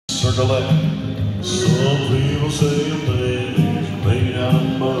circle left. Some people say a man is made out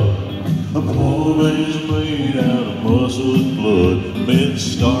of mud. A poor man's made out of muscle and blood. Men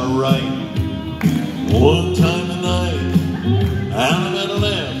start right. One time tonight, out of that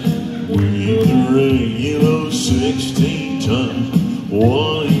left, with the ring, 16 tons.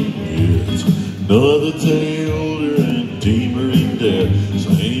 One years, another day older and deeper in debt.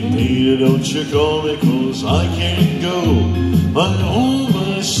 St. Peter, don't you call me, 'cause I can't go. I owe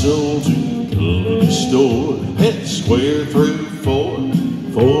my soul to the company store. Head square through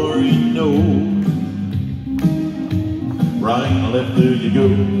four you know. Right and left, there you go.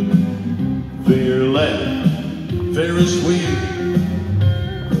 Veer left, Ferris wheel.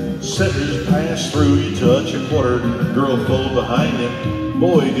 Centers pass through, you touch a quarter, girl fall behind him.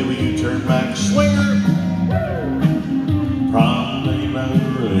 Boy, do you turn back, swinger. Prom day round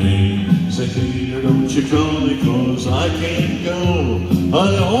the rain. St. Peter, don't you call me, 'cause I can't go.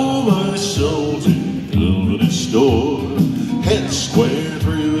 I owe my soul to the company store. Head square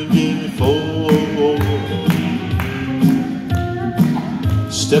through and give me 4.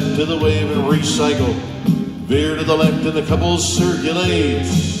 Step to the wave and recycle. Veer to the left and the couple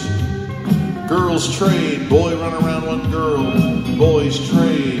circulates. Girls trade, boy run around one girl. Boys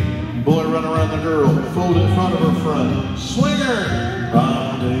trade, boy run around the girl. Fold in front of her front. Swinger!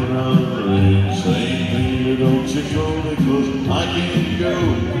 Round and round, St. Peter, don't you call me, 'cause I can't go.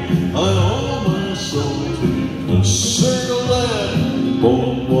 I owe my soul to the circle left.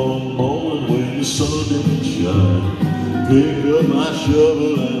 Boom, boom, boom, and when the sun didn't shine, pick up my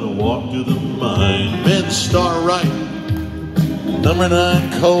shovel and walk to the mine. Men star right, number 9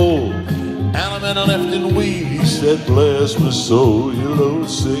 cold. Alabama left and weave, he said, bless my soul,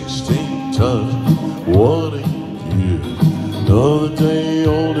 16 tons, one a year. Another day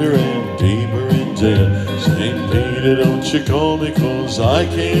older and deeper in debt. St. Peter, don't you call me, 'cause I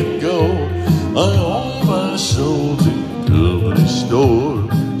can't go. I owe my soul to the company store.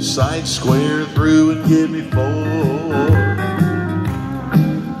 Side square through and give me 4.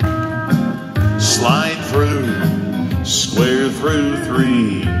 Slide through, square through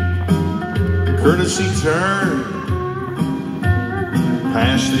 3. Courtesy turn,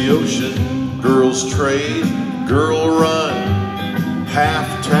 past the ocean, girls trade, girl run, half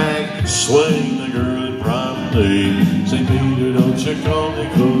tag, swing the girl in prime day. St. Peter, don't you call me,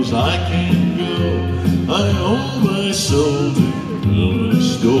 'cause I can't go. I owe my soul to the company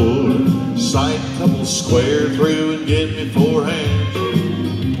store. Side couple square through and give me 4 hands.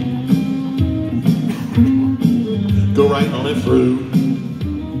 Go right and left through.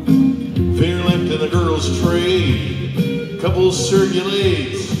 Veer left in the girls trade. Couple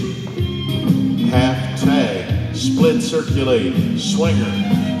circulates. Half tag, split circulate. Swinger,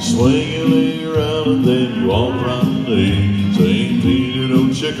 swing your leg around and then you all promenade. St. Peter,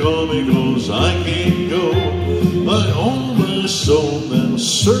 don't you call me, 'cause I can't go. I owe my soul, now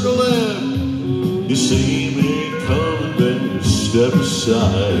circle left. You see me coming, then you step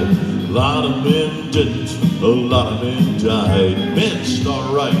aside. A lot of men didn't, a lot of men died. Men start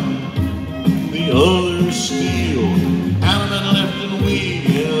right, the other steal. Alabama left and weave,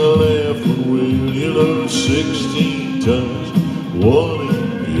 yeah, the left one wheel. 16 tons, one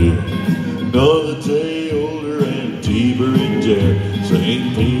a year. Another day older and deeper in debt.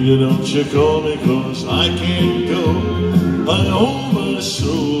 St. Peter, don't you call me, 'cause I can't go. I owe my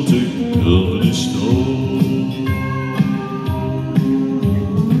soul to the company store.